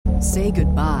Say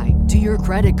goodbye to your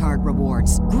credit card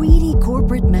rewards. Greedy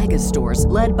corporate mega stores,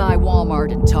 led by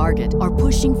Walmart and Target, are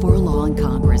pushing for a law in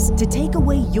Congress to take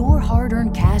away your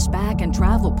hard-earned cash back and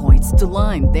travel points to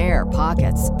line their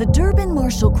pockets. The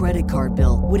Durbin-Marshall credit card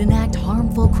bill would enact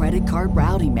harmful credit card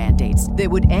routing mandates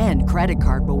that would end credit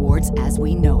card rewards as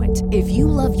we know it. If you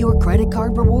love your credit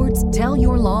card rewards, tell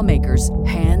your lawmakers,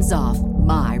 hands off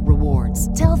my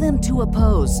rewards. Tell them to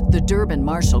oppose the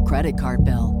Durbin-Marshall credit card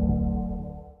bill.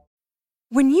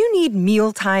 When you need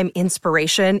mealtime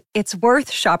inspiration, it's worth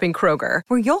shopping Kroger,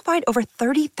 where you'll find over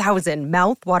 30,000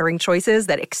 mouth-watering choices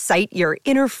that excite your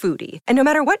inner foodie. And no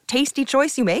matter what tasty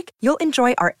choice you make, you'll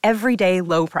enjoy our everyday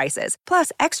low prices,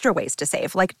 plus extra ways to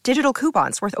save, like digital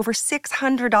coupons worth over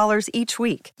 $600 each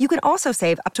week. You can also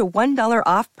save up to $1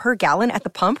 off per gallon at the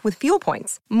pump with fuel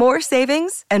points. More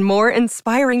savings and more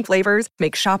inspiring flavors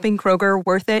make shopping Kroger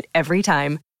worth it every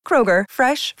time. Kroger,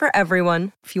 fresh for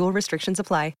everyone. Fuel restrictions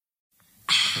apply.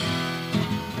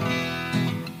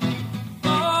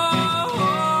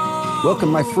 Welcome,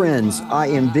 my friends. I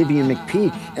am Vivian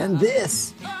McPeak, and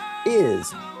this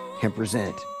is Hemp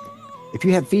Present. If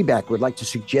you have feedback or would like to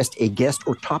suggest a guest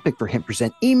or topic for Hemp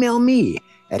Present, email me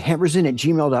at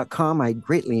hempresent@gmail.com. I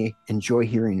greatly enjoy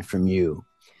hearing from you.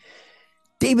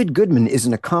 David Goodman is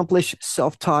an accomplished,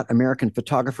 self-taught American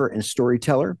photographer and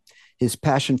storyteller. His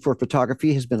passion for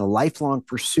photography has been a lifelong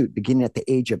pursuit, beginning at the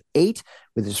age of 8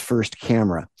 with his first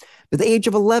camera. At the age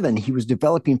of 11, he was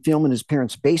developing film in his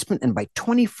parents' basement, and by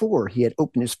 24, he had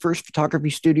opened his first photography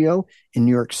studio in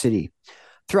New York City.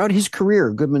 Throughout his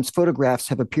career, Goodman's photographs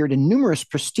have appeared in numerous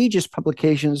prestigious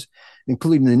publications,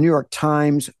 including the New York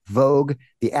Times, Vogue,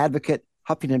 The Advocate,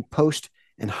 Huffington Post,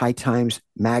 and High Times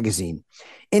magazine.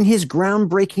 In his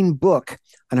groundbreaking book,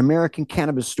 An American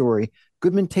Cannabis Story,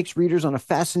 Goodman takes readers on a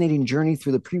fascinating journey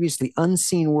through the previously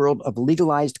unseen world of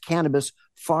legalized cannabis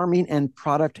farming and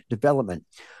product development.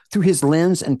 Through his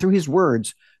lens and through his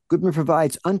words, Goodman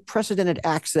provides unprecedented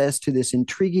access to this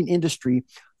intriguing industry,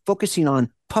 focusing on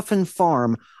Puffin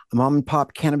Farm, a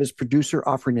mom-and-pop cannabis producer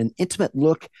offering an intimate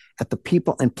look at the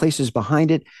people and places behind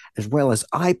it, as well as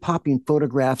eye-popping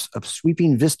photographs of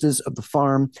sweeping vistas of the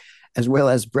farm, as well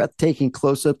as breathtaking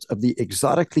close-ups of the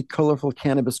exotically colorful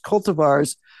cannabis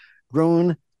cultivars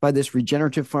grown by this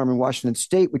regenerative farm in Washington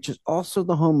State, which is also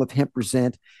the home of Hemp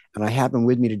Present. And I have him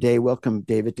with me today. Welcome,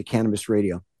 David, to Cannabis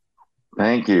Radio.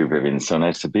 Thank you, Vivian. It's so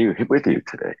nice to be with you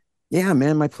today. Yeah,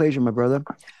 man, my pleasure, my brother.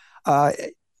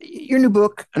 Your new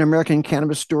book, An American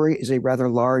Cannabis Story, is a rather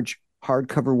large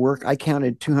hardcover work. I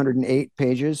counted 208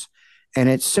 pages, and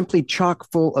it's simply chock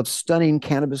full of stunning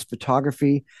cannabis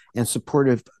photography and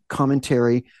supportive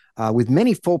commentary with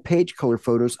many full-page color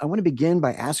photos. I want to begin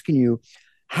by asking you,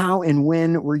 how and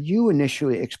when were you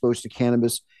initially exposed to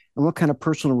cannabis, and what kind of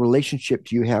personal relationship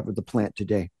do you have with the plant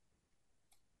today?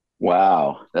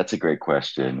 Wow, that's a great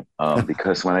question.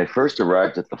 Because when I first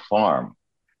arrived at the farm,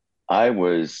 I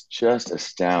was just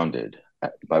astounded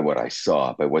by what I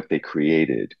saw, by what they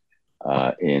created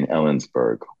in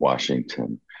Ellensburg,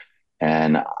 Washington.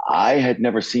 And I had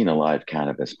never seen a live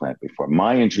cannabis plant before.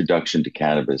 My introduction to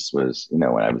cannabis was, when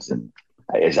I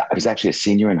was actually a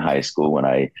senior in high school when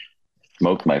I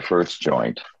smoked my first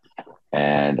joint,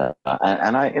 and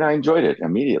I enjoyed it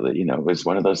immediately. It was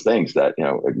one of those things that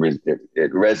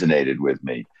it resonated with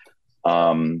me.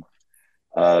 I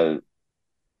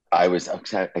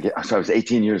was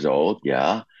 18 years old,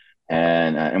 yeah,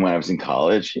 and when I was in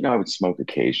college, I would smoke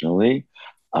occasionally,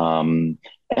 and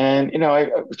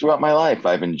throughout my life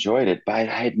I've enjoyed it, but I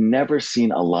had never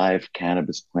seen a live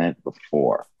cannabis plant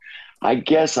before. I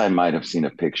guess I might have seen a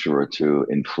picture or two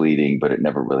in fleeting, but it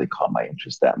never really caught my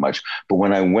interest that much. But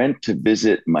when I went to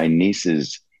visit my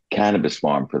niece's cannabis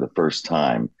farm for the first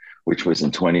time, which was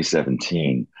in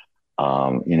 2017,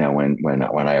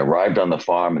 when I arrived on the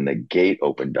farm and the gate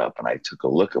opened up and I took a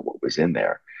look at what was in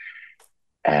there,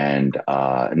 and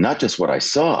not just what I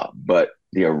saw, but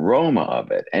the aroma of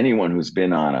it. Anyone who's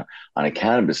been on a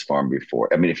cannabis farm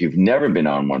before, I mean, if you've never been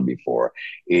on one before,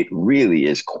 it really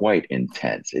is quite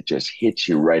intense. It just hits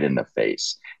you right in the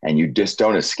face, and you just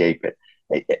don't escape it.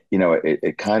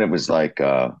 It kind of was like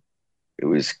it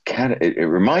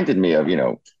reminded me of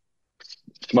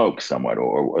smoke somewhat,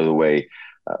 or the way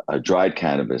a dried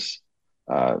cannabis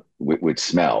would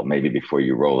smell maybe before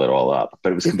you roll it all up.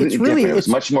 But it was completely different. It was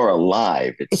much more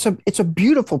alive. It's a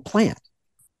beautiful plant.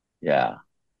 Yeah,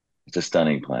 it's a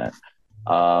stunning plant,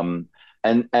 and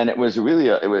it was really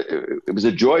it was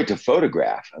a joy to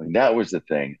photograph. I mean, that was the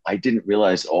thing. I didn't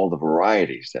realize all the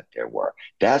varieties that there were.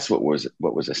 That's what was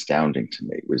astounding to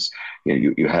me. It was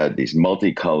you had these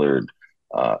multicolored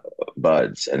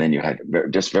buds, and then you had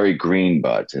just very green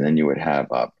buds, and then you would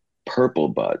have purple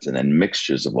buds and then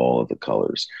mixtures of all of the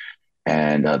colors.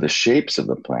 And the shapes of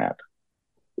the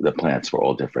plants were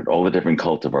all different. All the different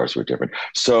cultivars were different.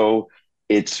 So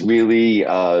it's really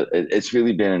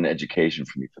been an education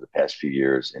for me for the past few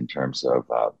years in terms of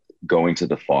going to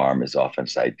the farm as often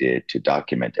as I did to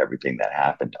document everything that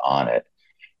happened on it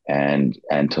and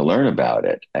to learn about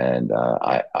it. And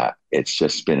it's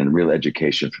just been a real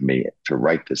education for me to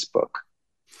write this book.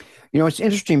 You know, it's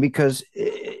interesting because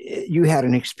you had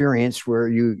an experience where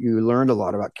you learned a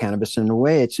lot about cannabis. And in a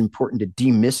way, it's important to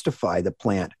demystify the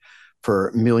plant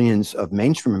for millions of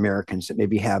mainstream Americans that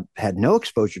maybe have had no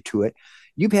exposure to it.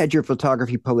 You've had your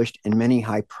photography published in many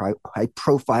high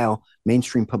profile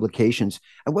mainstream publications.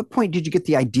 At what point did you get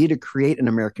the idea to create an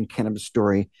American cannabis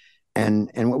story? And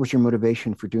what was your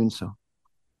motivation for doing so?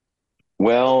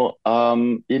 Well,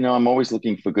 I'm always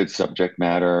looking for good subject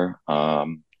matter.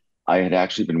 I had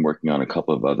actually been working on a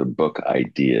couple of other book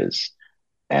ideas,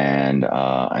 and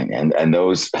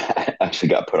those actually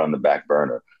got put on the back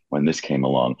burner when this came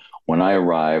along. When I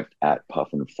arrived at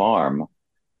Puffin Farm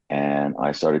and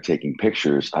I started taking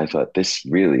pictures, I thought this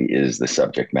really is the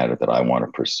subject matter that I want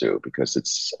to pursue because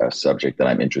it's a subject that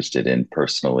I'm interested in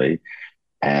personally,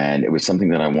 and it was something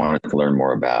that I wanted to learn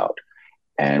more about.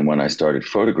 And when I started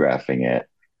photographing it,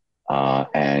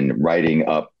 and writing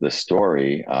up the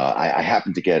story, I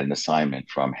happened to get an assignment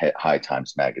from High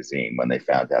Times magazine when they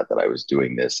found out that I was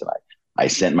doing this, and I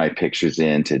sent my pictures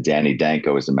in to Danny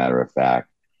Danko, as a matter of fact,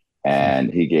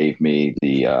 and he gave me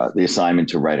the assignment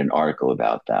to write an article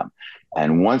about them.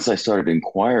 And once I started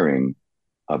inquiring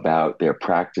about their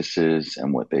practices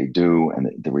and what they do,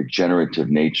 and the regenerative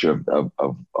nature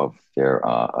of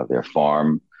their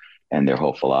farm and their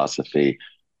whole philosophy,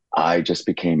 I just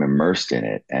became immersed in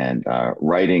it. And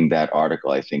writing that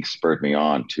article, I think, spurred me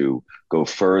on to go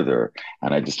further.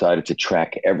 And I decided to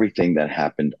track everything that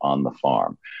happened on the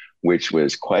farm, which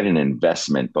was quite an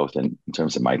investment, both in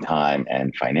terms of my time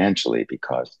and financially,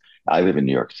 because I live in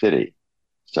New York City.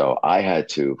 So I had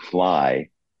to fly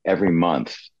every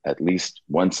month, at least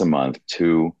once a month,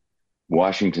 to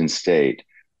Washington State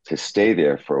to stay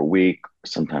there for a week,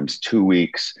 sometimes 2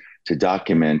 weeks, to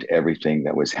document everything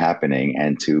that was happening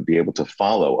and to be able to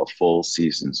follow a full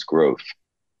season's growth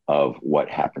of what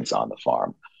happens on the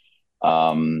farm.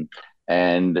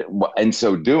 And in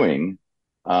so doing,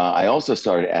 I also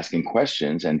started asking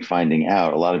questions and finding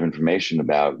out a lot of information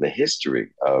about the history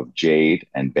of Jade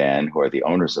and Ben, who are the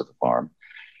owners of the farm,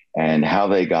 and how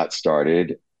they got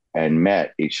started and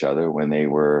met each other when they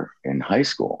were in high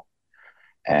school.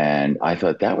 And I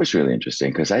thought that was really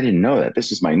interesting because I didn't know that.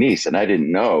 This is my niece, and I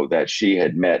didn't know that she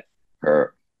had met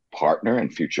her partner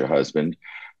and future husband,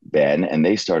 Ben, and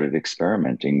they started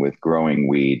experimenting with growing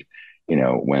weed,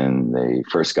 when they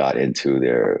first got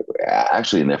into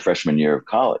actually in their freshman year of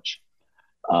college.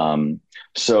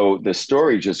 So the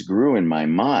story just grew in my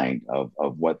mind of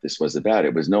what this was about.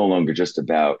 It was no longer just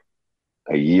about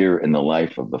a year in the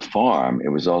life of the farm. It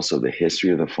was also the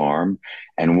history of the farm.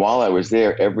 And while I was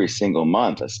there every single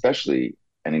month, especially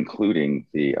and including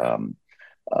the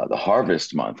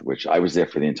harvest month, which I was there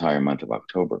for the entire month of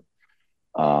October,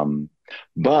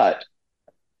 but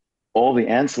all the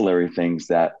ancillary things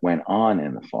that went on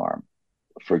in the farm.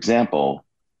 For example,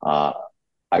 I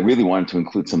really wanted to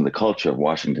include some of the culture of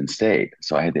Washington State.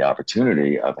 So I had the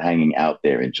opportunity of hanging out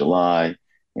there in July,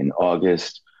 in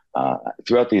August,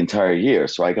 throughout the entire year.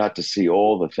 So I got to see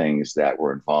all the things that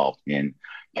were involved in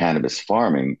cannabis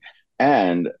farming,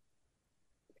 and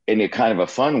in a kind of a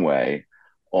fun way,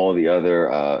 all the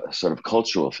other sort of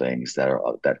cultural things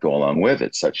that go along with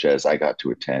it, such as I got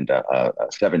to attend a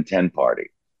 710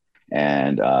 party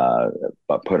and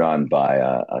put on by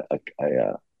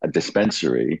a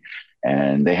dispensary,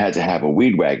 and they had to have a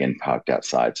weed wagon parked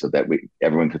outside so that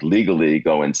everyone could legally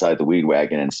go inside the weed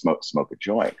wagon and smoke a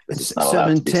joint. It's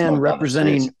 710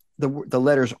 representing the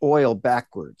letters oil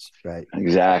backwards, right?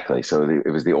 Exactly. So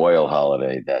it was the oil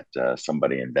holiday that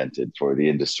somebody invented for the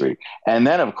industry. And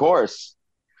then, of course,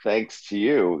 thanks to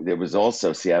you, there was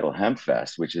also Seattle Hemp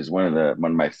Fest, which is one of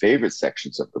my favorite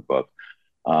sections of the book.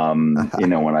 When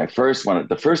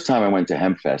the first time I went to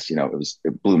Hemp Fest,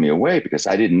 it blew me away because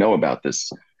I didn't know about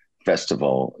this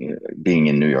festival, being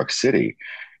in New York City.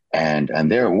 And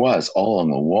there it was all on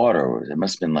the water. It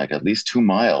must have been like at least 2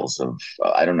 miles of,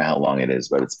 I don't know how long it is,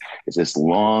 but it's this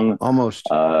long almost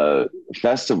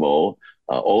festival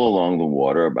all along the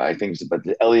water. But I think it's about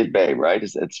the Elliott Bay, right?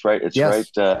 It's right. It's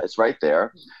yes. right. It's right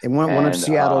there. And one of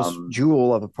Seattle's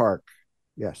jewel of a park.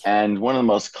 Yes. And one of the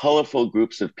most colorful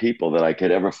groups of people that I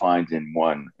could ever find in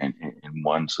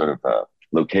one sort of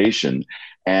location.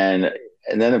 And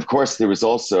then, of course, there was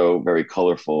also very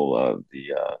colorful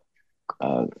the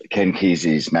Ken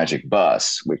Kesey's Magic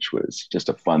Bus, which was just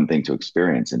a fun thing to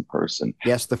experience in person.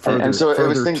 Yes, the And so it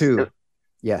was further things. too.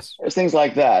 Yes. There's things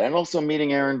like that, and also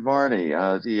meeting Aaron Varney,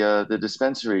 the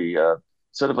dispensary,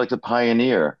 sort of like the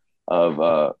pioneer of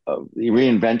the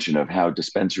reinvention of how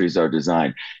dispensaries are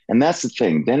designed. And that's the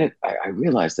thing. Then I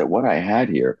realized that what I had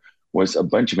here was a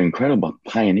bunch of incredible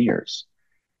pioneers,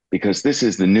 because this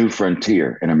is the new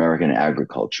frontier in American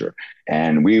agriculture.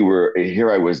 And we were here.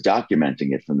 I was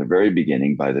documenting it from the very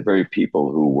beginning by the very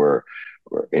people who were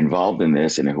involved in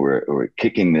this and who were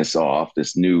kicking this off,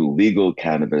 this new legal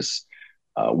cannabis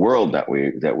world that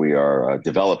we are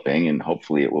developing, and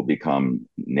hopefully it will become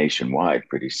nationwide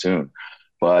pretty soon.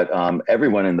 But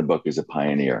everyone in the book is a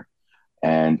pioneer,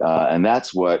 and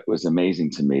that's what was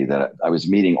amazing to me, that I was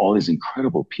meeting all these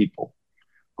incredible people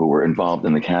who were involved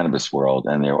in the cannabis world,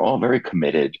 and they were all very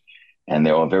committed, and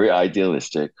they're all very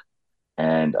idealistic.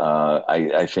 And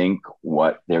I think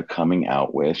what they're coming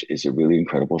out with is a really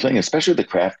incredible thing, especially the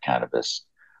craft cannabis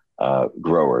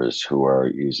growers who are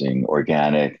using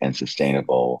organic and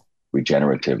sustainable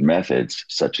regenerative methods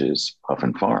such as Puff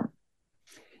and Farm.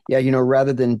 Yeah,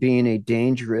 rather than being a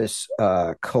dangerous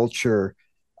culture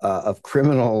of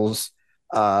criminals,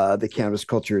 the cannabis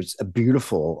culture is a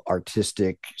beautiful,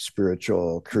 artistic,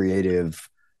 spiritual, creative,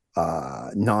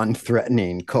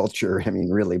 non-threatening culture. I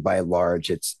mean, really, by and large,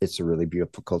 it's a really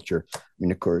beautiful culture. I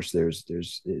mean, of course,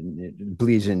 it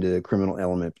bleeds into the criminal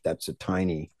element, but that's a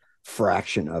tiny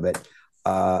fraction of it.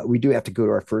 We do have to go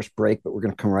to our first break, but we're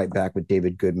going to come right back with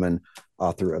David Goodman,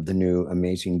 author of the new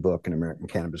amazing book, An American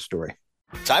Cannabis Story.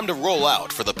 Time to roll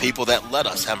out for the people that let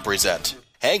us hemp present.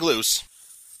 Hang loose.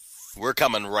 We're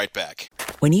coming right back.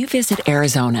 When you visit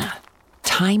Arizona,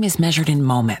 time is measured in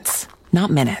moments,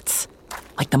 not minutes.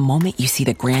 Like the moment you see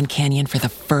the Grand Canyon for the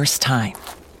first time.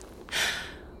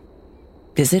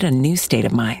 Visit a new state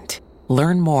of mind.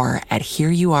 Learn more at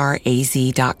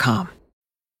hereyouareaz.com.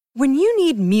 When you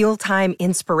need mealtime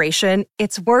inspiration,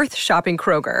 it's worth shopping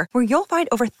Kroger, where you'll find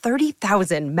over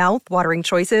 30,000 mouth-watering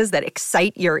choices that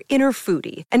excite your inner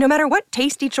foodie. And no matter what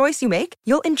tasty choice you make,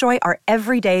 you'll enjoy our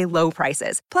everyday low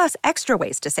prices, plus extra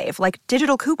ways to save, like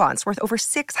digital coupons worth over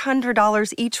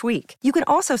 $600 each week. You can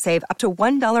also save up to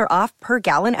 $1 off per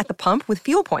gallon at the pump with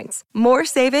fuel points. More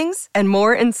savings and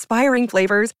more inspiring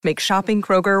flavors make shopping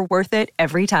Kroger worth it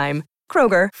every time.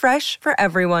 Kroger, fresh for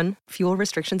everyone. Fuel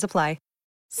restrictions apply.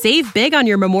 Save big on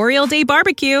your Memorial Day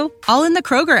barbecue, all in the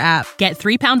Kroger app. Get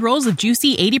 3-pound rolls of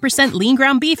juicy 80% lean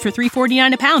ground beef for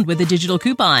 $3.49 a pound with a digital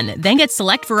coupon. Then get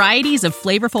select varieties of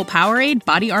flavorful Powerade,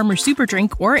 Body Armor Super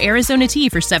Drink, or Arizona tea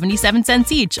for 77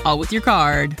 cents each, all with your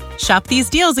card. Shop these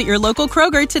deals at your local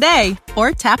Kroger today,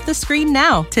 or tap the screen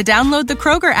now to download the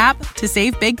Kroger app to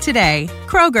save big today.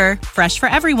 Kroger, fresh for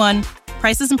everyone.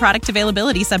 Prices and product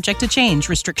availability subject to change.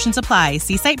 Restrictions apply.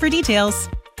 See site for details.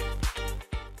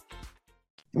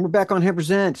 And we're back on Hemp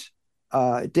Present.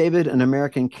 David, An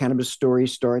American Cannabis Story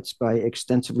starts by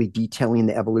extensively detailing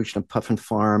the evolution of Puff and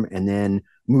Farm, and then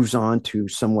moves on to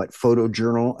somewhat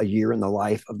photojournal, a year in the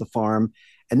life of the farm.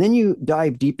 And then you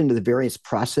dive deep into the various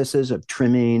processes of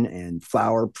trimming and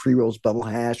flower, pre-rolls, bubble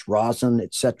hash, rosin,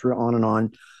 etc., on and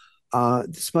on.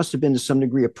 This must have been to some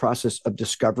degree a process of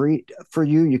discovery for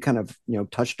you. You kind of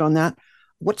touched on that.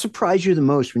 What surprised you the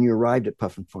most when you arrived at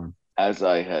Puff and Farm? As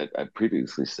I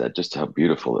previously said, just how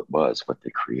beautiful it was, what they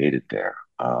created there,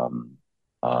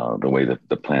 the way that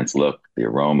the plants look, the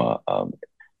aroma,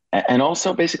 and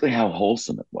also basically how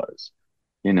wholesome it was.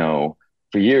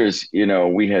 For years,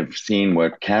 we have seen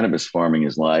what cannabis farming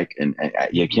is like, and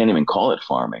you can't even call it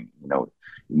farming.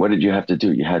 What did you have to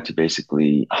do? You had to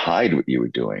basically hide what you were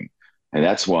doing. And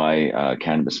that's why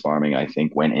cannabis farming, I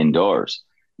think, went indoors.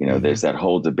 There's that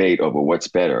whole debate over what's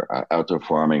better, outdoor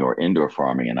farming or indoor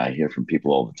farming. And I hear from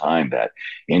people all the time that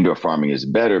indoor farming is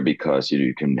better because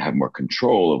you can have more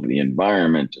control over the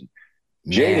environment. And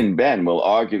Jade and Ben will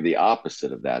argue the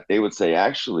opposite of that. They would say,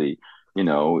 actually,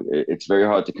 it's very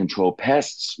hard to control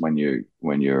pests when you're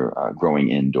growing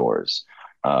indoors.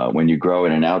 When you grow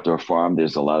in an outdoor farm,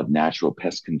 there's a lot of natural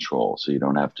pest control. So you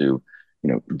don't have to,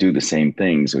 do the same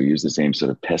things or use the same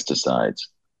sort of pesticides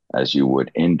as you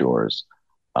would indoors.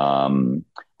 And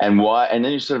why? And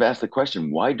then you sort of ask the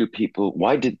question: why did people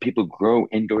grow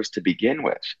indoors to begin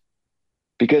with?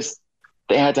 Because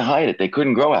they had to hide it. They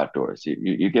couldn't grow outdoors.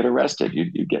 You get arrested.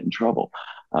 You get in trouble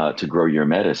to grow your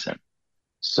medicine.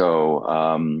 So,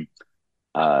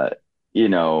 I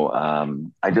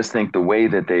just think the way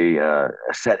that they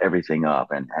set everything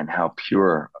up and how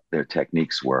pure their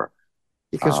techniques were.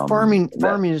 Because farming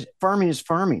is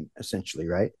farming essentially,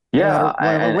 right? Yeah,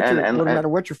 no matter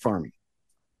what you're farming.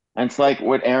 And it's like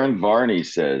what Aaron Varney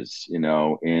says,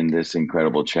 in this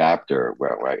incredible chapter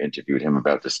where I interviewed him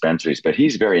about dispensaries, but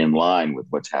he's very in line with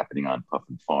what's happening on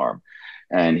Puffin Farm.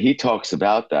 And he talks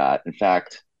about that. In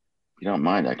fact, if you don't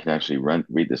mind, I can actually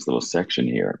read this little section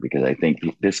here because I think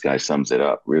this guy sums it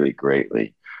up really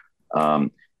greatly.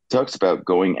 Talks about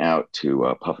going out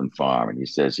to Puffin Farm, and he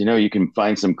says, you can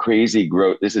find some crazy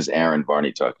grow. This is Aaron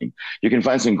Varney talking. You can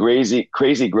find some crazy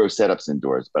grow setups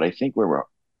indoors, but I think where we're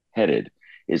headed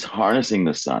is harnessing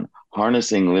the sun,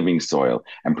 harnessing living soil,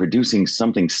 and producing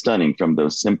something stunning from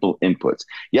those simple inputs.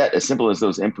 Yet, as simple as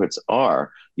those inputs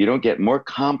are, you don't get more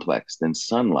complex than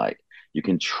sunlight. You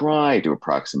can try to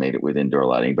approximate it with indoor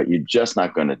lighting, but you're just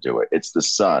not going to do it. It's the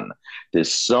sun.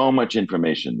 There's so much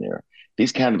information there.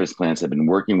 These cannabis plants have been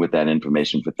working with that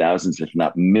information for thousands, if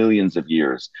not millions of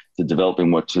years to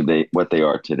developing what they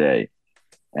are today.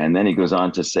 And then he goes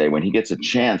on to say, when he gets a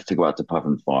chance to go out to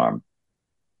Puffin Farm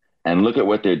and look at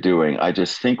what they're doing, I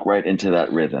just think right into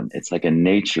that rhythm. It's like a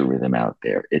nature rhythm out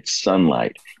there. It's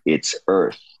sunlight, it's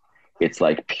earth, it's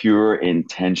like pure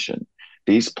intention.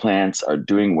 These plants are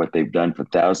doing what they've done for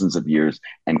thousands of years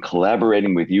and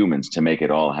collaborating with humans to make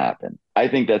it all happen. I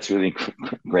think that's really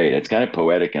great. It's kind of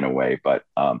poetic in a way, but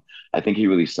I think he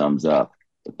really sums up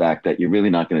the fact that you're really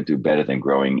not going to do better than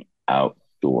growing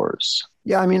outdoors.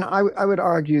 Yeah, I mean, I would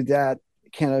argue that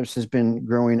cannabis has been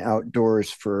growing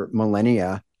outdoors for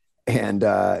millennia, and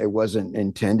it wasn't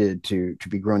intended to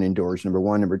be grown indoors. Number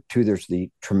one. Number two, there's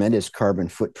the tremendous carbon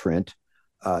footprint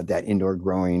that indoor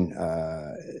growing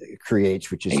creates,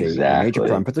 which is a major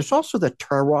problem. But there's also the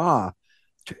terroir.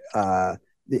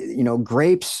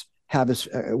 Grapes have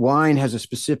wine has a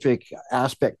specific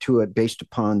aspect to it based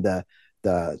upon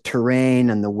the terrain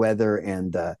and the weather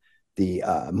and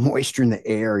the moisture in the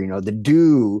air, the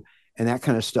dew and that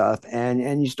kind of stuff.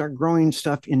 And you start growing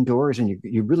stuff indoors and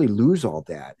you really lose all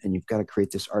that. And you've got to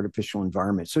create this artificial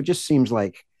environment. So it just seems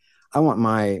like I want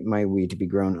my weed to be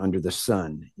grown under the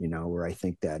sun, where I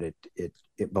think that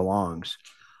it belongs.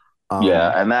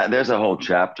 And that there's a whole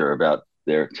chapter about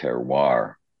their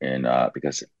terroir, and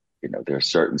because there are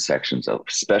certain sections,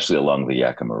 especially along the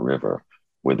Yakima River,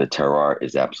 where the terroir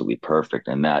is absolutely perfect,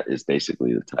 and that is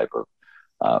basically the type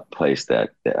of place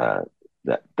that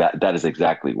is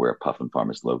exactly where Puffin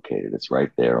Farm is located. It's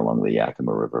right there along the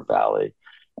Yakima River Valley,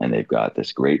 and they've got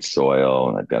this great soil,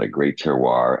 and they've got a great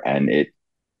terroir, and it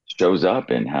shows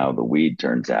up in how the weed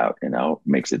turns out,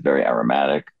 makes it very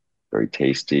aromatic, very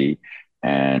tasty,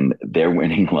 and they're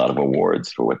winning a lot of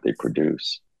awards for what they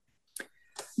produce.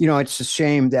 It's a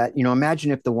shame that,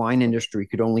 imagine if the wine industry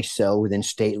could only sell within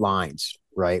state lines,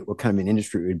 right? What kind of an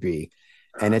industry it would be.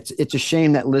 And it's a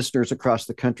shame that listeners across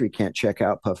the country can't check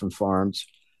out Puffin Farms.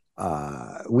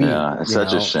 It's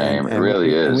such a shame. It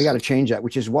really is. And we got to change that,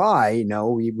 which is why,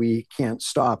 we can't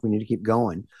stop. We need to keep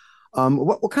going.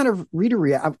 What kind of reader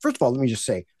reaction? First of all, let me just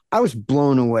say, I was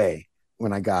blown away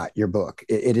when I got your book.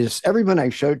 It is, everyone I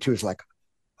showed it to is like,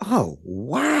 oh,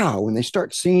 wow. When they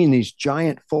start seeing these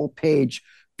giant full page,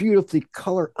 beautifully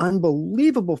colored,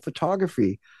 unbelievable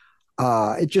photography,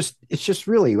 it's just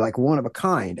really like one of a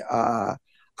kind.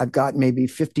 I've got maybe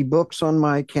 50 books on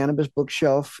my cannabis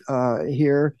bookshelf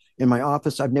here in my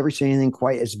office. I've never seen anything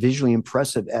quite as visually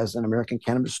impressive as an American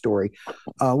Cannabis Story.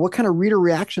 What kind of reader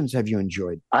reactions have you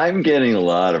enjoyed? I'm getting a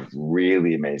lot of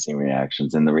really amazing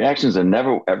reactions, and the reactions are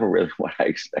never, ever really what I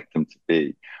expect them to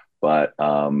be. But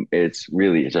it's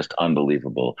just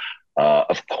unbelievable.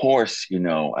 Of course,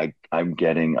 I'm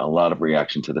getting a lot of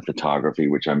reaction to the photography,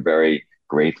 which I'm very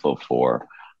grateful for.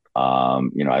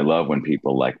 I love when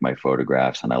people like my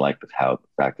photographs, and I like the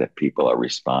fact that people are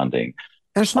responding.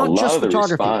 And it's not just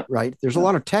photography, right? There's a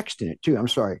lot of text in it too. I'm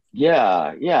sorry.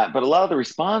 Yeah. But a lot of the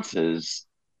responses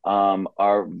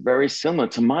are very similar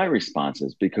to my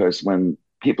responses, because when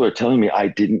people are telling me, I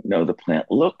didn't know the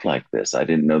plant looked like this, I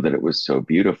didn't know that it was so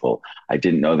beautiful, I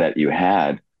didn't know that you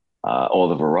had all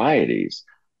the varieties.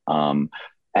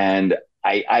 And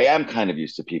I am kind of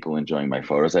used to people enjoying my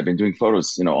photos. I've been doing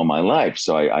photos, all my life.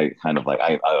 So I kind of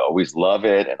I always love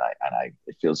it. And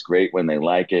it feels great when they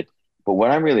like it. But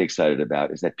what I'm really excited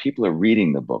about is that people are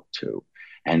reading the book too.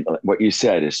 And what you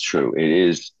said is true.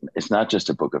 It's not just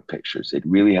a book of pictures. It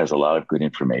really has a lot of good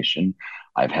information.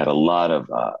 I've had a lot of,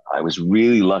 I was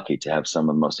really lucky to have some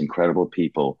of the most incredible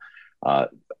people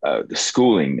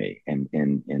schooling me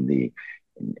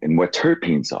in what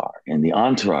terpenes are, and the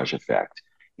entourage effect,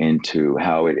 into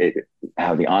how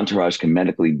the entourage can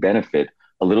medically benefit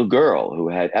a little girl who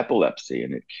had epilepsy,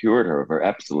 and it cured her of her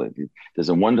epilepsy. There's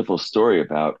a wonderful story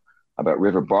about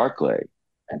River Barclay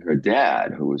and her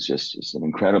dad, who was just an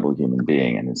incredible human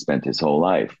being and had spent his whole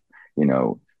life,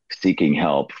 seeking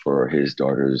help for his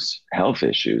daughter's health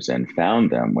issues and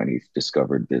found them when he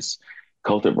discovered this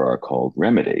cultivar called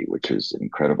Remedy, which is an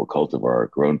incredible cultivar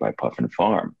grown by Puffin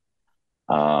Farm.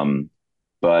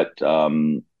 But I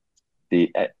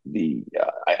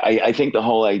think the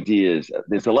whole idea is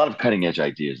there's a lot of cutting edge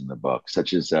ideas in the book,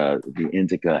 such as the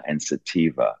indica and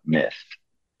sativa myth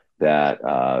that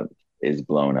is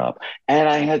blown up. And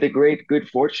I had the good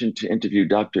fortune to interview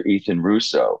Dr. Ethan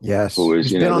Russo, Yes, who is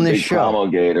he's been on the this big show.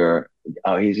 promulgator.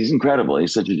 Oh, he's incredible.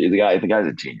 He's such the guy's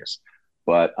a genius.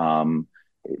 But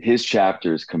his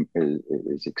chapter is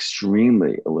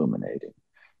extremely illuminating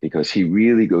because he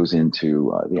really goes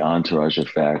into the entourage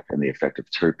effect and the effect of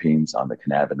terpenes on the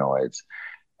cannabinoids.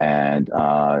 And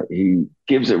he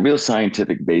gives a real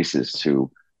scientific basis to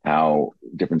how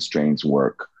different strains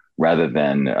work rather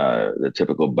than the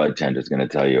typical bud tender is going to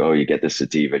tell you, oh, you get the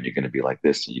sativa and you're going to be like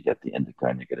this, and you get the indica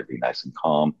and you're going to be nice and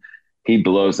calm. He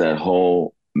blows that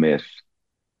whole myth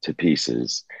to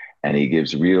pieces and he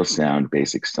gives real sound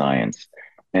basic science.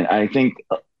 And I think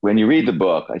when you read the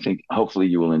book, I think hopefully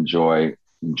you will enjoy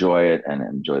it and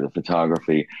enjoy the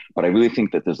photography. But I really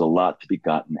think that there's a lot to be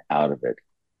gotten out of it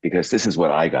because this is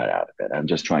what I got out of it. I'm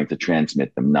just trying to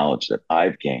transmit the knowledge that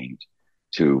I've gained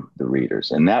to the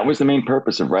readers. And that was the main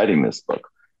purpose of writing this book,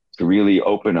 to really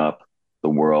open up the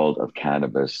world of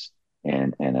cannabis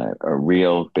in a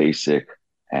real basic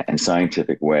and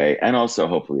scientific way, and also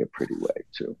hopefully a pretty way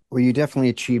too. Well, you definitely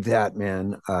achieved that,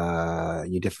 man.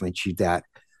 You definitely achieved that.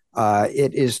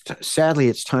 It is sadly,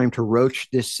 it's time to roach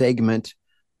this segment.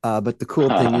 But the cool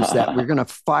thing is that we're going to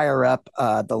fire up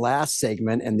the last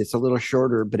segment, and it's a little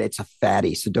shorter, but it's a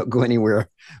fatty. So don't go anywhere.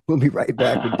 We'll be right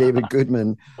back with David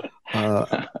Goodman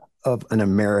of An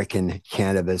American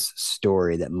Cannabis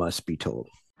Story That Must Be Told.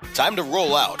 Time to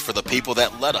roll out for the people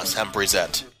that let us hemp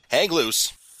present. Hang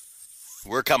loose.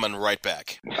 We're coming right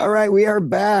back. All right, we are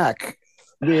back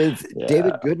with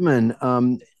David Goodman.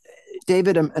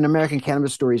 David, An American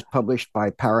Cannabis Story is published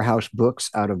by Powerhouse Books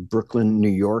out of Brooklyn, New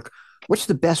York. What's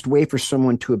the best way for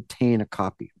someone to obtain a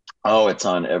copy? Oh, it's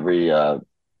on every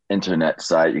internet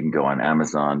site. You can go on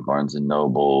Amazon, Barnes &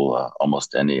 Noble,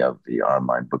 almost any of the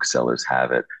online booksellers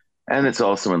have it. And it's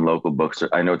also in local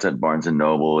bookstores. I know it's at Barnes &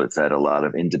 Noble. It's at a lot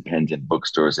of independent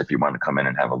bookstores. If you want to come in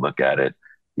and have a look at it,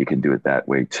 you can do it that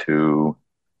way too.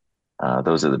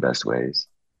 Those are the best ways.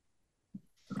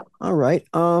 All right.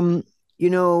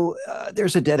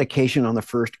 There's a dedication on the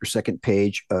first or second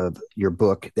page of your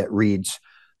book that reads,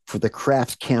 "For the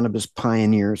craft cannabis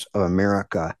pioneers of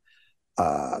America."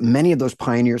 Many of those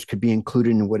pioneers could be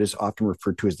included in what is often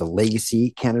referred to as the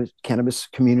legacy cannabis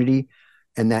community.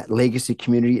 And that legacy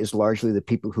community is largely the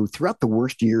people who, throughout the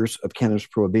worst years of cannabis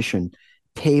prohibition,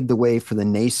 paved the way for the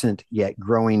nascent yet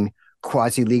growing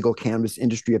quasi-legal cannabis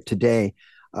industry of today.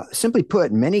 Simply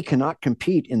put, many cannot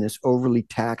compete in this overly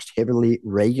taxed, heavily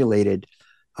regulated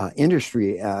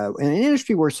industry, an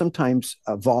industry where sometimes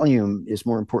volume is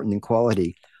more important than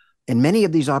quality. And many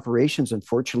of these operations,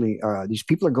 unfortunately, these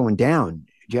people are going down.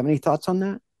 Do you have any thoughts on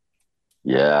that?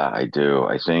 Yeah, I do.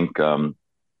 I think,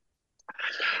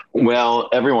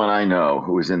 everyone I know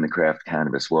who is in the craft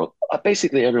cannabis world,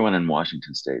 basically everyone in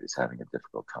Washington State is having a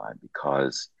difficult time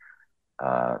because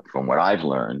from what I've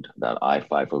learned about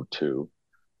I-502,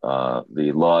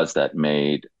 the laws that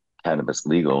made cannabis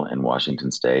legal in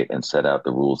Washington State and set out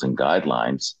the rules and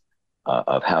guidelines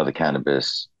of how the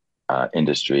cannabis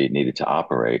industry needed to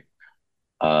operate.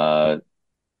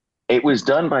 It was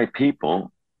done by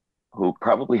people who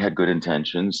probably had good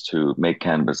intentions to make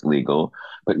cannabis legal,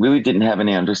 but really didn't have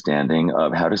any understanding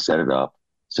of how to set it up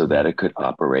so that it could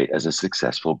operate as a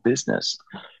successful business.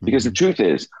 Because the truth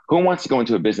is, who wants to go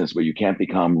into a business where you can't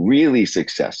become really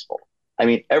successful? I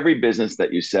mean, every business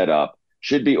that you set up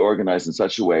should be organized in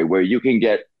such a way where you can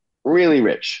get really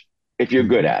rich if you're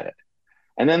good at it.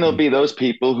 And then there'll be those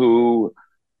people who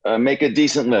make a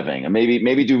decent living and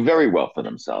maybe do very well for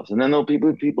themselves. And then there'll be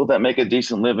people that make a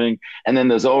decent living. And then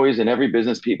there's always in every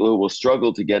business people who will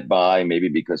struggle to get by, maybe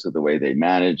because of the way they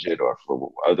manage it or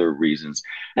for other reasons.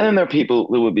 And then there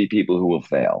will be people who will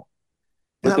fail.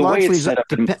 But the way it's set up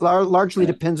largely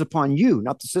depends upon you,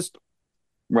 not the system.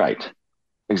 Right.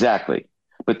 Exactly.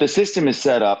 But the system is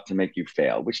set up to make you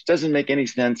fail, which doesn't make any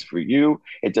sense for you.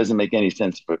 It doesn't make any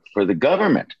sense for the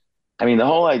government. I mean, the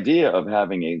whole idea of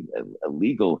having a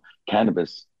legal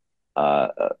cannabis,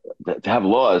 to have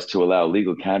laws to allow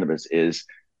legal cannabis is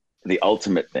the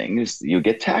ultimate thing is you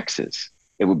get taxes.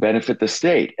 It will benefit the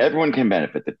state. Everyone can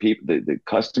benefit. The people, the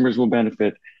customers will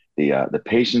benefit. The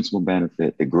patients will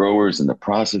benefit. The growers and the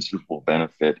processors will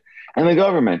benefit. And the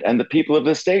government and the people of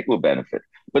the state will benefit.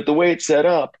 But the way it's set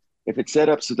up, if it's set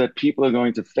up so that people are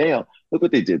going to fail, look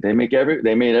what they did. They made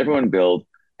everyone build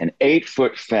an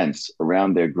 8-foot fence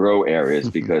around their grow areas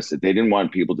because they didn't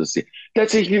want people to see.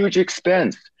 That's a huge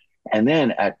expense. And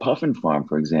then at Puffin Farm,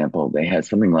 for example, they had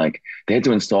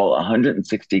to install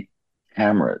 160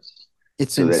 cameras.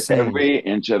 It's so insane. That every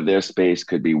inch of their space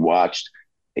could be watched.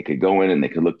 They could go in and they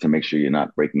could look to make sure you're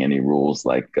not breaking any rules,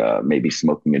 like maybe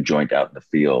smoking a joint out in the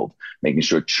field, making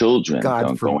sure children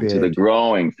don't go into the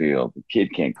growing field. The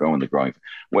kid can't go in the growing field,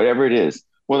 whatever it is.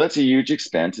 Well, that's a huge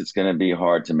expense. It's going to be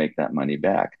hard to make that money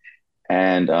back.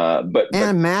 And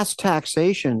mass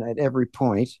taxation at every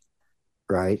point,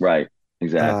 right? Right,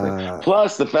 exactly.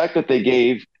 Plus the fact that they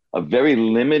gave a very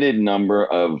limited number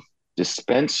of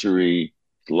dispensary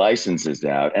licenses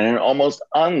out and an almost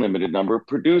unlimited number of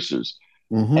producers.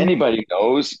 Mm-hmm. Anybody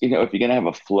knows, if you're going to have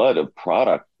a flood of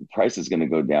product, the price is going to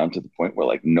go down to the point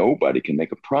where nobody can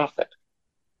make a profit.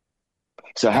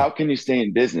 So how can you stay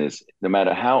in business, no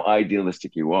matter how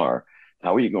idealistic you are?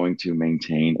 How are you going to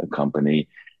maintain a company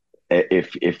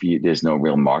if there's no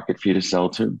real market for you to sell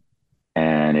to?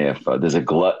 And if there's a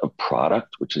glut of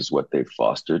product, which is what they've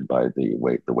fostered by the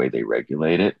way they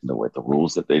regulate it, the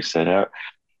rules that they set out,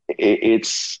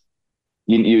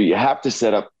 you have to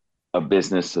set up a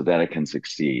business so that it can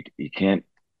succeed. You can't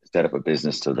set up a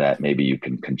business so that maybe you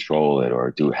can control it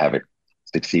or have it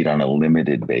succeed on a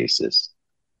limited basis.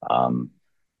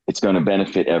 It's going to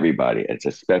benefit everybody. It's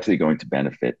especially going to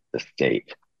benefit the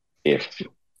state if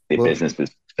the business is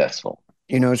successful.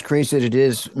 As crazy as it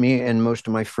is, me and most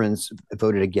of my friends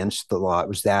voted against the law. It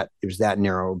was that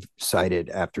narrow-sighted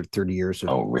after 30 years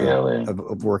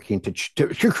of working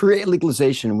to create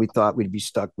legalization. And we thought we'd be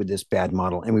stuck with this bad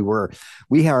model, and we were.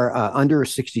 We are under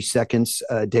 60 seconds,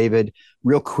 David.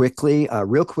 Real quickly, are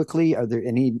there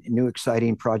any new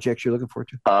exciting projects you're looking forward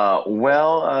to?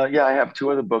 I have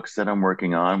 2 other books that I'm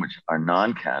working on, which are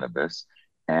non-cannabis.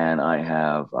 And I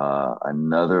have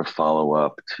another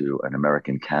follow-up to an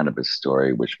American Cannabis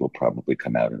story, which will probably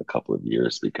come out in a couple of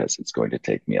years because it's going to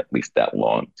take me at least that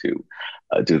long to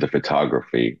do the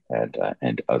photography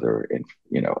and other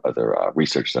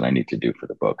research that I need to do for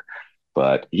the book.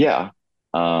 But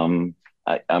I'm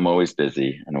always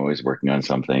busy and always working on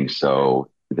something. So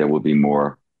there will be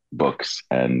more books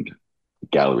and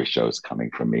gallery shows coming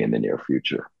from me in the near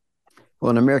future. Well,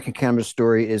 an American Cannabis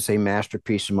story is a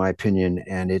masterpiece, in my opinion,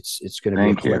 and it's going to be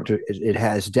a collector. It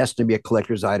has destined to be a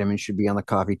collector's item and should be on the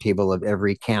coffee table of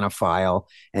every cannaphile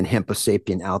and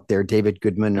hemposapien out there. David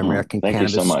Goodman, an American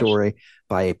Cannabis story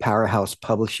by Powerhouse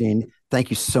Publishing.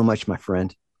 Thank you so much, my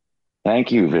friend.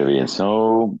 Thank you, Vivian.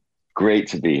 So great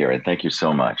to be here, and thank you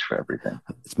so much for everything.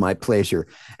 It's my pleasure.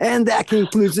 And that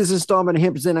concludes this installment of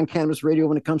Hemp on Cannabis Radio.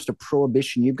 When it comes to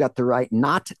prohibition, you've got the right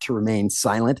not to remain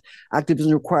silent.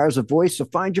 Activism requires a voice, so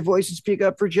find your voice and speak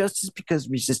up for justice because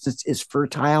resistance is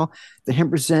fertile. The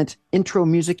Hemp intro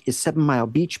music is 7 Mile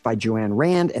Beach by Joanne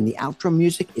Rand, and the outro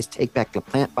music is Take Back the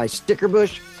Plant by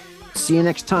Stickerbush. See you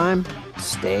next time.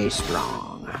 Stay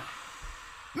strong.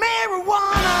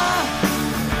 Marijuana.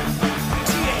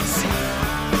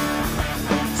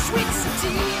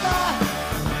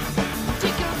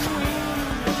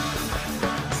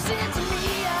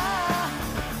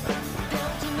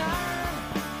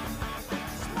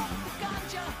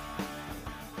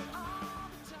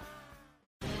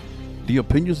 The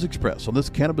opinions expressed on this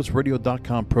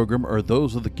CannabisRadio.com program are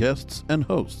those of the guests and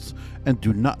hosts and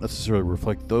do not necessarily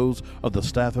reflect those of the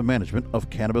staff and management of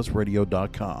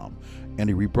CannabisRadio.com.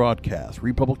 Any rebroadcast,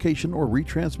 republication, or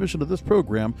retransmission of this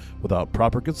program without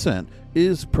proper consent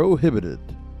is prohibited.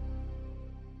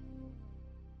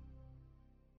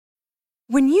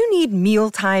 When you need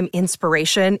mealtime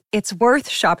inspiration, it's worth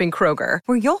shopping Kroger,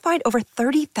 where you'll find over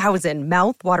 30,000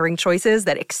 mouth-watering choices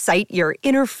that excite your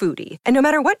inner foodie. And no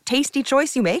matter what tasty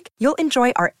choice you make, you'll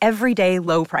enjoy our everyday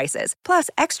low prices, plus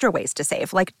extra ways to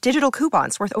save, like digital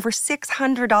coupons worth over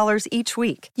 $600 each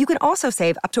week. You can also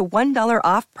save up to $1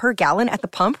 off per gallon at the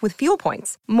pump with fuel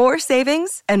points. More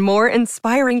savings and more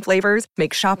inspiring flavors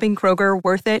make shopping Kroger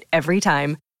worth it every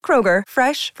time. Kroger,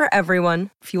 fresh for everyone.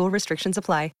 Fuel restrictions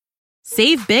apply.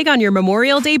 Save big on your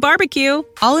Memorial Day barbecue,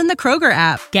 all in the Kroger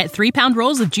app. Get 3-pound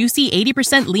rolls of juicy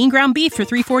 80% lean ground beef for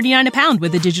 $3.49 a pound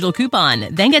with a digital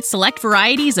coupon. Then get select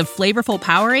varieties of flavorful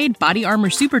Powerade, Body Armor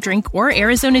Super Drink, or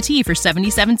Arizona tea for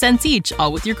 77 cents each,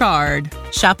 all with your card.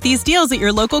 Shop these deals at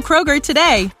your local Kroger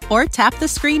today, or tap the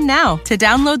screen now to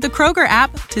download the Kroger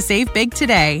app to save big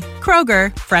today.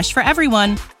 Kroger, fresh for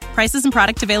everyone. Prices and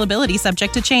product availability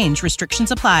subject to change.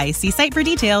 Restrictions apply. See site for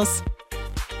details.